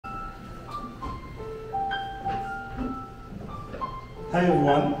Hi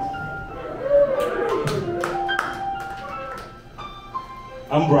everyone.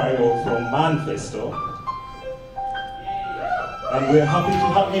 I'm Brayo from Manifesto, and we're happy to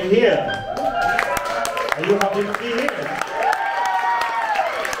have you here. Are you happy to be here?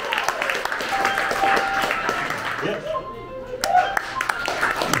 Yes.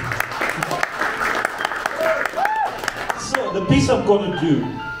 So the piece I'm going to do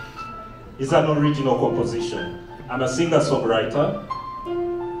is an original composition. I'm a singer-songwriter,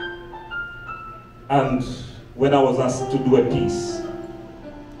 and when I was asked to do a piece,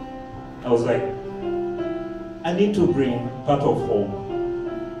 I was like, I need to bring part of home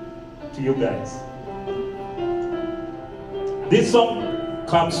to you guys. This song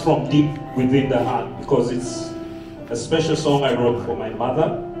comes from deep within the heart because it's a special song I wrote for my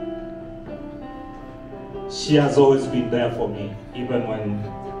mother. She has always been there for me, even when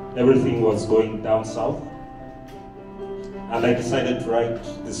everything was going down south. And I decided to write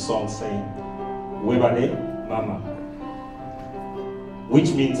this song saying, Webale Mama,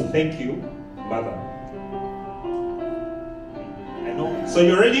 which means thank you, Mother. I know. So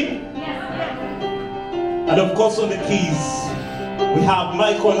you ready? Yes. And of course on the keys, we have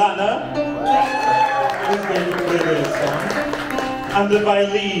Michael Anna, who's going to play the song, and the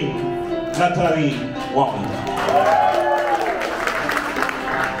violin, Natalie Wang.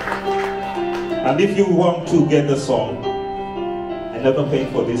 And if you want to get the song, I never paid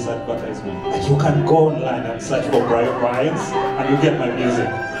for this advertisement, but you can go online and search for Brayo Bryans and you get my music.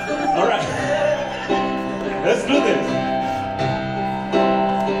 All right, let's do this.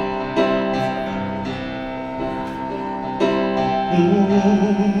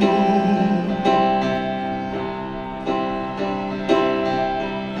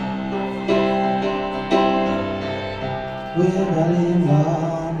 Webale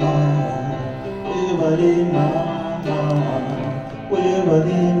Mama, Webale Mama,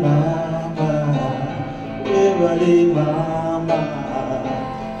 Webale Mama, Webale Mama,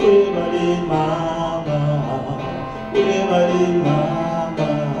 Webale Mama, Webale Mama.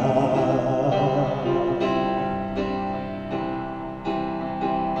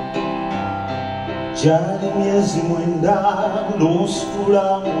 Jali miezi mwenda nosula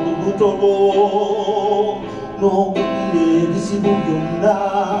mu lubuto lwo n'obukule ebizibu byonna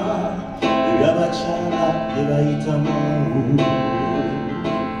ebyabakyala bye bayitamu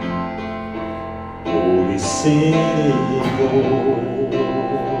obiseereyo.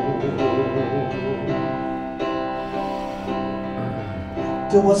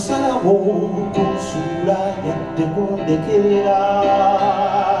 Tewasalawo kunsuula yadde kundekerera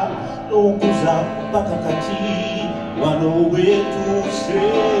n'okuza paka kati wano weetuuse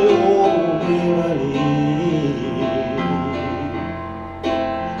obwebale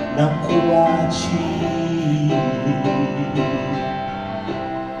nakulwaki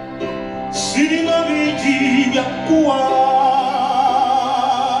sirina bingi byakuwa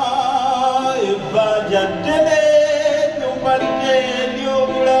ebbanja ddene lyompadde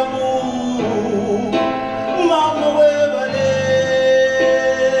ery'obulamu mama webale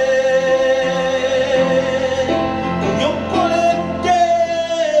kunyokoledde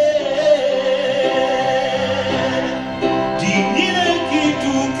tinyira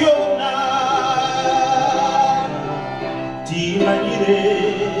ekintu kyonna timanyire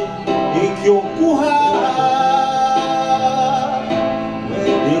ekyokuha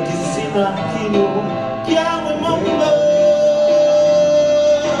ekizina kino kyamwe mama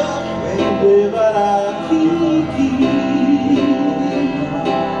webala kiki.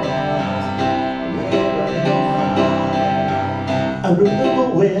 I remember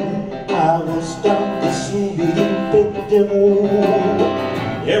when I was down the street in Petemu,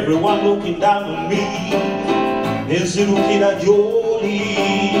 everyone looking down on me, enzirukira gy'oli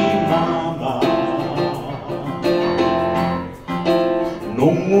mama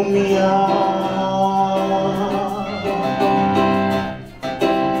n'omumya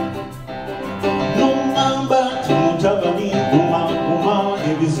n'omugamba nti mutabani guma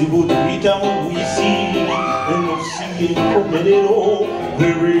ebizibu tubiyitamu buyisi eno si enkomerero.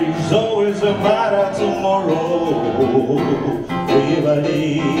 There is always a better tomorrow.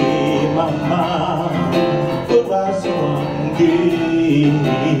 Webale mama olwazi wange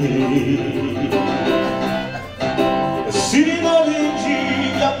sirina bingi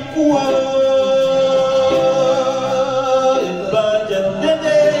byakuwa ebbanja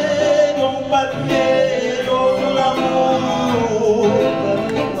ddene lyompadde ery'obulamu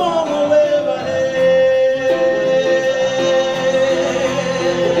mama webale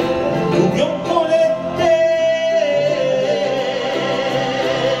kubyokoledde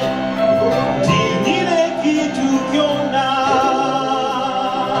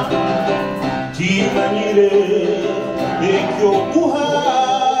ekyokuha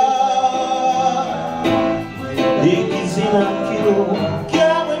ekizina kiro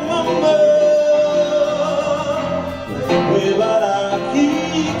kyawe mama webala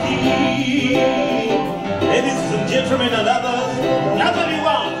kiki. Ladies and gentlemen and others, Natalie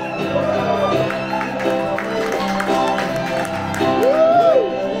Wang.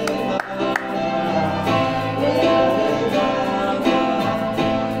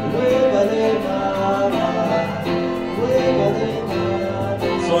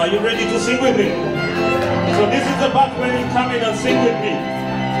 So are you ready to sing with me? So this is the part when you come in and sing with me.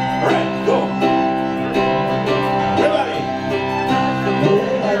 All right, go. Everybody.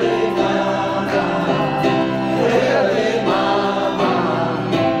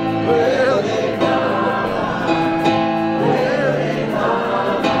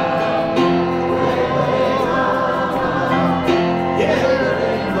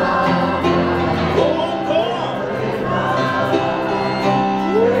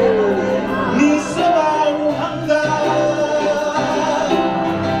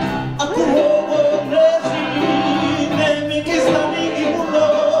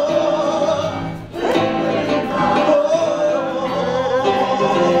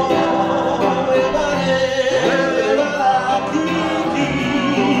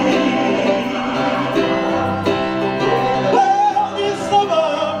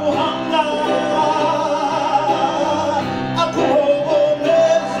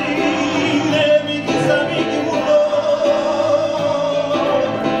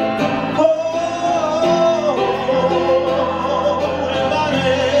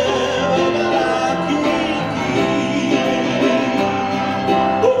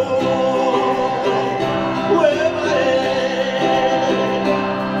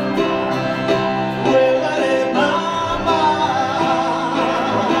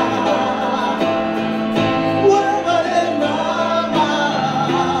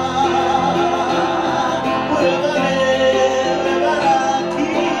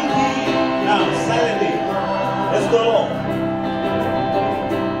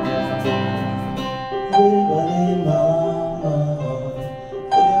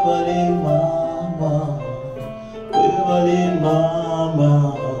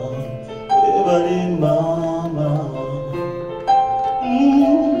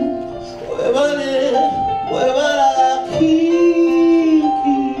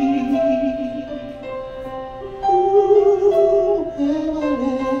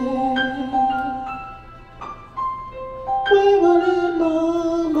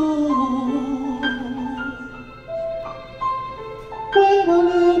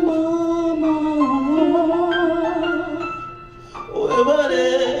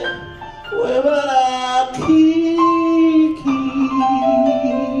 Webale, webale,